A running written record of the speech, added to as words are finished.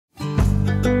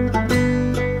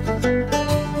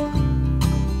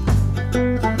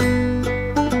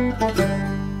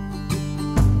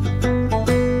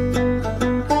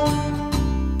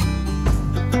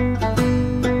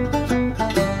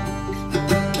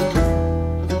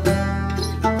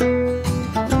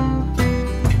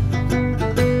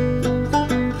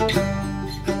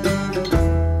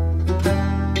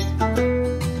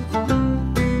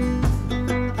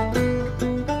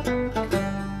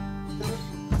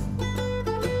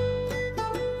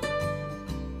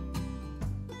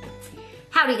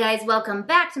Howdy guys, welcome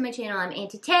back to my channel. I'm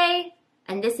Auntie Tay,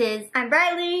 and this is... I'm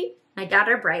Briley. My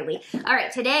daughter Briley.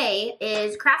 Alright, today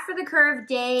is Craft for the Curve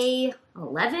day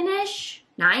 11-ish,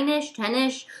 9-ish,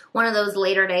 10-ish, one of those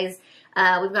later days.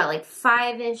 We've got like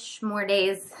 5-ish more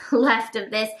days left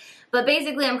of this. But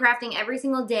basically I'm crafting every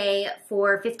single day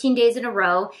for 15 days in a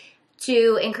row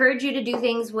to encourage you to do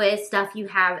things with stuff you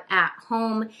have at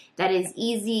home that is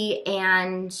easy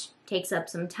and takes up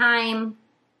some time,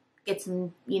 get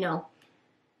some,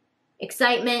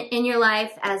 excitement in your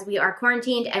life as we are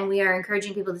quarantined, and we are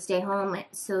encouraging people to stay home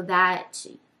so that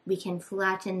we can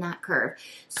flatten that curve.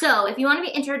 So if you want to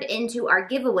be entered into our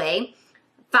giveaway,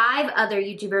 5 other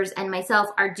YouTubers and myself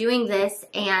are doing this,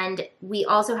 and we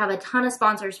also have a ton of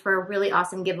sponsors for a really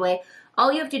awesome giveaway.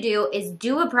 All you have to do is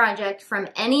do a project from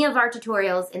any of our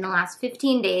tutorials in the last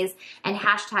 15 days and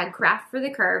hashtag Craft for the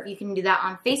Curve. You can do that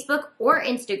on Facebook or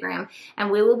Instagram,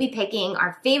 and we will be picking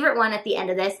our favorite one at the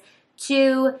end of this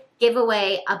to give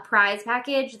away a prize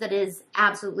package that is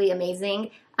absolutely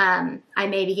amazing. I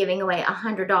may be giving away a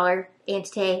 $100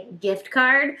 Auntietay gift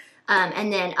card.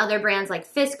 And then other brands like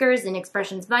Fiskars and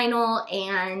Expressions Vinyl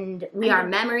and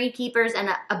WeRMemory Keepers and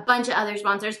a bunch of other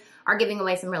sponsors are giving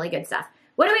away some really good stuff.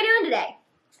 What are we doing today?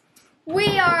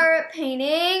 We are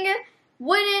painting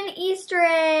wooden Easter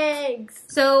eggs.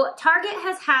 So Target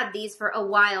has had these for a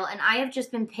while, and I have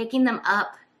just been picking them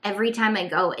up every time I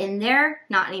go in there.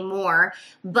 Not anymore,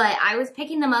 but I was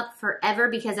picking them up forever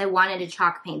because I wanted to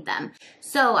chalk paint them.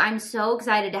 So I'm so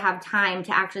excited to have time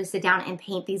to actually sit down and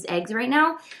paint these eggs right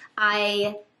now.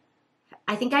 I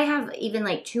think I have even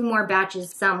like 2 more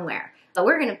batches somewhere. But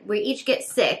we each get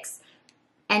 6,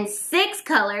 and 6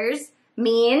 colors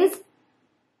means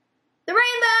the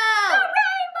rainbow! The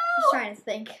rainbow! I was trying to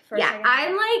think for a second.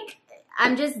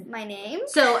 I'm just... My name?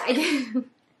 So,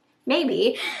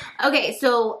 maybe. Okay,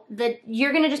 so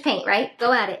you're going to just paint, right?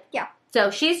 Go at it. Yeah. So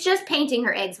she's just painting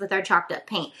her eggs with our chalked up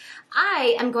paint.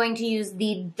 I am going to use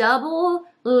the double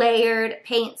layered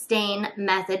paint stain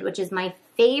method, which is my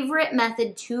favorite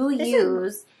method to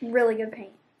use. Really good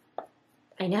paint.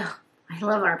 I know. I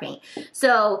love our paint.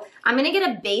 So I'm going to get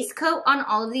a base coat on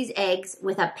all of these eggs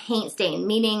with a paint stain,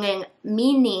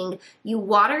 meaning you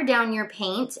water down your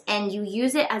paint and you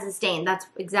use it as a stain. That's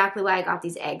exactly why I got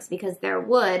these eggs, because they're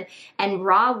wood, and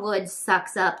raw wood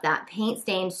sucks up that paint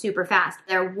stain super fast.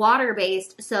 They're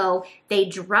water-based, so they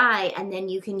dry, and then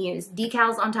you can use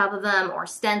decals on top of them or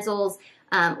stencils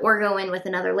or go in with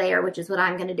another layer, which is what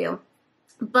I'm going to do.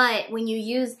 But when you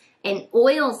use an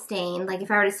oil stain, like if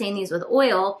I were to stain these with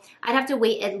oil, I'd have to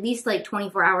wait at least like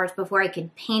 24 hours before I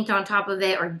could paint on top of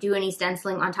it or do any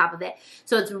stenciling on top of it.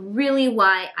 So it's really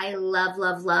why I love,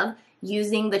 love, love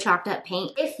using the chalked up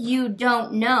paint. If you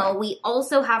don't know, we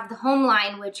also have the home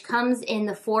line, which comes in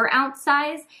the 4-ounce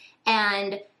size,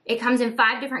 and it comes in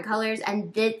 5 different colors,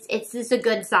 and it's just a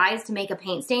good size to make a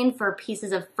paint stain for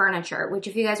pieces of furniture, which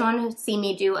if you guys want to see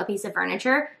me do a piece of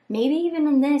furniture, maybe even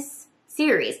in this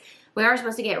series. We are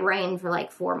supposed to get rain for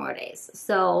like 4 more days.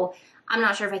 So I'm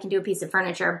not sure if I can do a piece of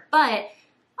furniture, but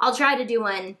I'll try to do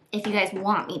one if you guys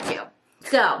want me to.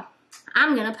 So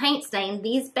I'm gonna paint stain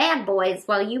these bad boys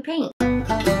while you paint.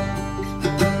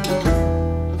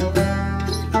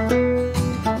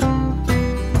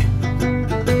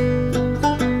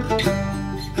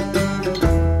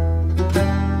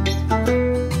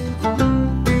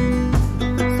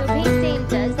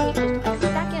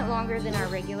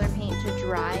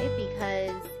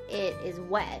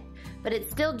 Wet, but it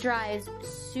still dries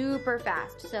super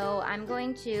fast. So I'm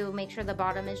going to make sure the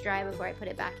bottom is dry before I put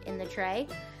it back in the tray,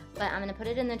 but I'm going to put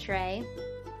it in the tray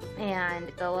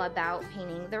and go about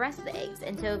painting the rest of the eggs.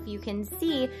 And so if you can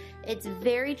see, it's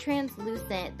very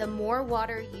translucent. The more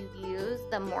water you use,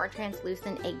 the more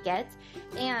translucent it gets,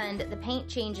 and the paint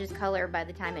changes color by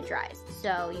the time it dries.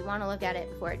 So you want to look at it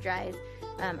before it dries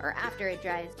or after it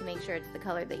dries to make sure it's the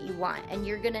color that you want. And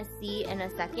you're gonna see in a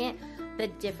second the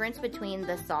difference between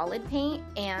the solid paint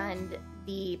and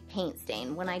the paint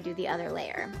stain when I do the other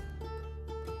layer.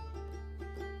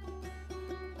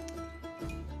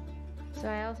 So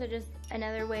I also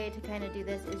another way to kind of do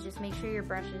this is just make sure your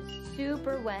brush is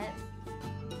super wet.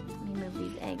 Let me move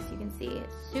these eggs so you can see.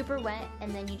 It's super wet, and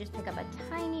then you just pick up a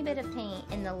tiny bit of paint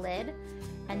in the lid,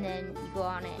 and then you go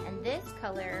on it. And this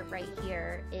color right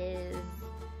here is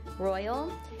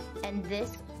Royal, and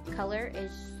this color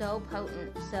is so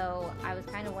potent, so I was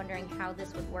kind of wondering how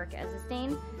this would work as a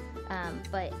stain,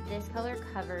 but this color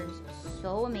covers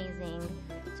so amazing,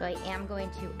 so I am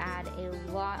going to add a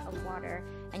lot of water.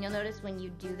 And you'll notice when you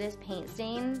do this paint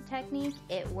stain technique,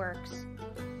 it works,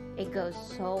 it goes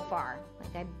so far.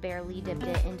 Like I barely dipped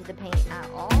it into the paint at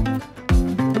all.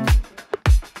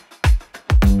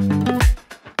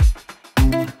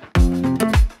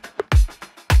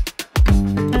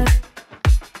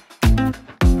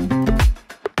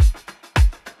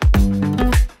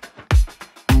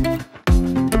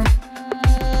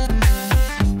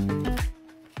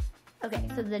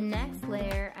 So the next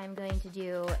layer, I'm going to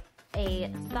do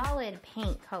a solid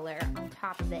paint color on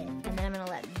top of it, and then I'm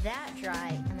gonna let that dry,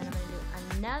 and then I'm gonna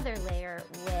do another layer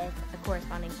with a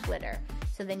corresponding glitter.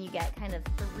 So then you get kind of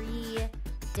 3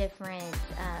 different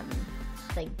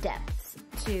like depths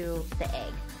to the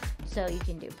egg. So you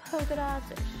can do polka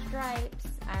dots or stripes.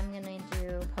 I'm gonna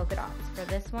do polka dots for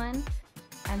this one,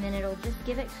 and then it'll just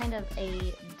give it kind of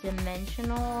a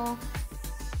dimensional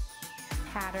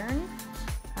pattern.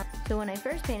 So when I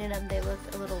first painted them, they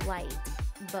looked a little light,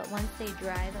 but once they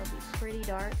dry, they'll be pretty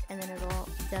dark, and then it'll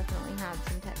definitely have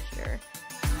some texture.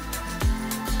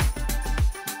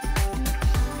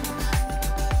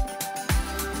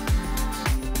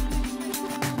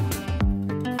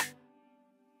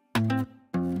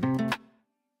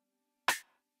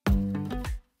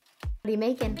 What are you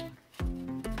making?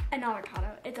 An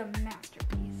avocado. It's a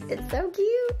masterpiece. It's so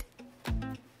cute.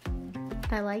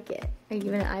 I like it. Are you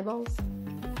giving it eyeballs?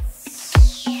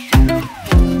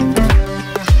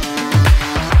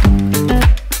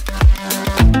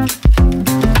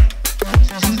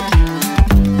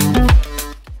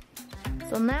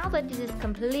 So now that it is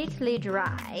completely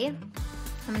dry,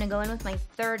 I'm gonna go in with my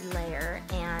 3rd layer,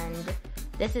 and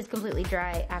this is completely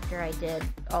dry after I did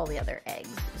all the other eggs.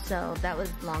 So that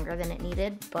was longer than it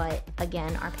needed, but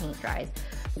again, our paint dries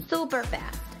super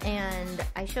fast. And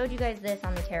I showed you guys this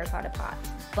on the terracotta pots,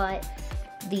 but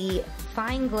the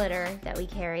fine glitter that we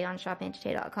carry on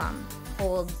shopauntietay.com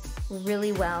holds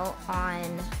really well on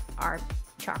our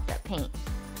chalked up paint.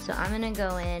 So I'm gonna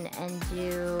go in and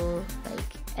do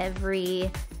like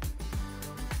every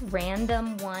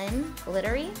random one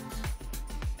glittery.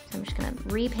 So I'm just gonna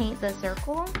repaint the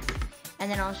circle, and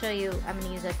then I'll show you, I'm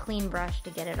gonna use a clean brush to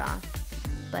get it off.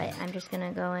 But I'm just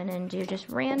gonna go in and do just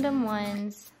random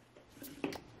ones.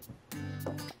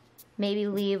 Maybe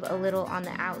leave a little on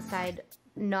the outside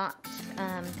not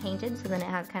painted, so then it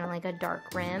has kind of like a dark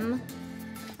rim.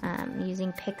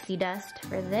 Using pixie dust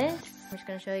for this. I'm just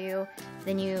gonna show you,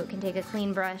 then you can take a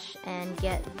clean brush and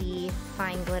get the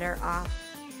fine glitter off.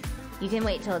 You can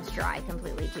wait till it's dry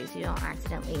completely too, so you don't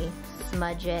accidentally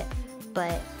smudge it,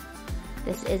 but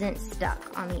this isn't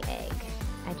stuck on the egg.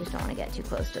 I just don't want to get too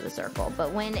close to the circle.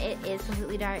 But when it is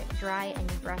completely dry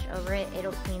and you brush over it,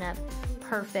 it'll clean up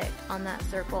perfect on that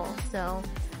circle. So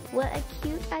what a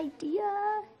cute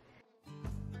idea.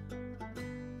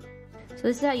 So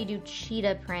this is how you do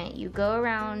cheetah print. You go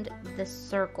around the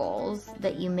circles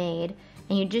that you made,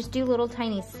 and you just do little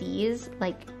tiny C's,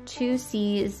 like 2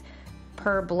 C's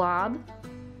per blob.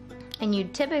 And you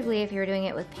typically, if you were doing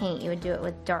it with paint, you would do it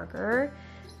with darker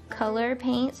color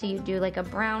paint. So you do like a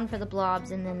brown for the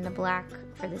blobs and then the black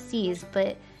for the C's,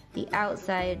 but the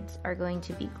outsides are going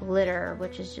to be glitter,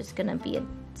 which is just gonna be a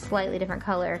slightly different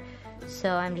color.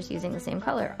 So I'm just using the same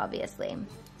color, obviously.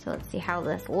 So let's see how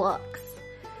this looks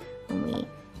when we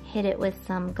hit it with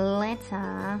some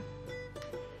glitter.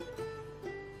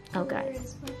 Oh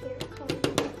guys,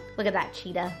 look at that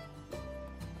cheetah.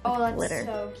 Oh, that's glitter.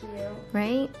 So cute.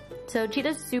 Right? So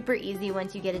cheetah's super easy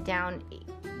once you get it down.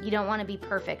 You don't want to be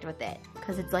perfect with it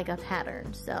because it's like a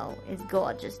pattern. So it's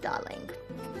gorgeous, darling.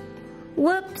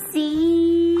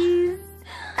 Whoopsies!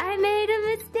 I made a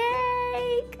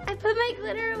mistake! I put my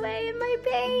glitter away in my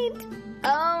paint.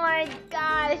 Oh my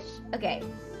gosh. Okay,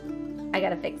 I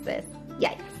gotta fix this.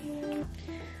 Yikes.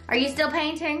 Are you still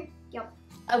painting? Yep.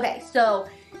 Okay, so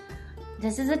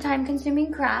this is a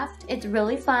time-consuming craft. It's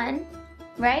really fun,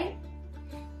 right?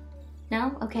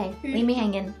 No? Okay, leave me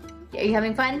hanging. Are you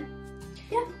having fun?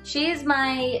 Yeah. She's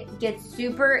gets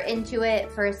super into it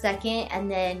for a second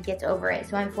and then gets over it.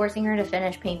 So I'm forcing her to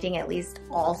finish painting at least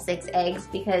all 6 eggs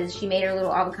because she made her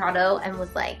little avocado and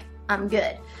was like, I'm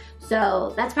good.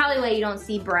 So that's probably why you don't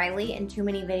see Briley in too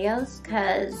many videos,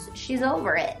 because she's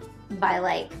over it by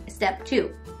like step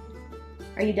 2.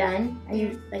 Are you done? Are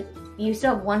you like, you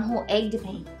still have 1 whole egg to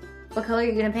paint. What color are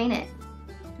you gonna paint it?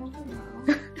 I don't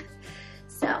know.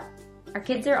 So our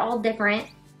kids are all different.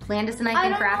 Landis and I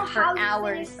can craft for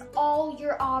hours. All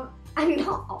your I'm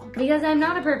not all. Because I'm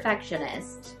not a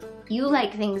perfectionist. You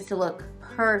like things to look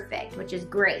perfect, which is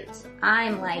great.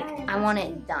 I'm like, I want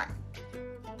it done.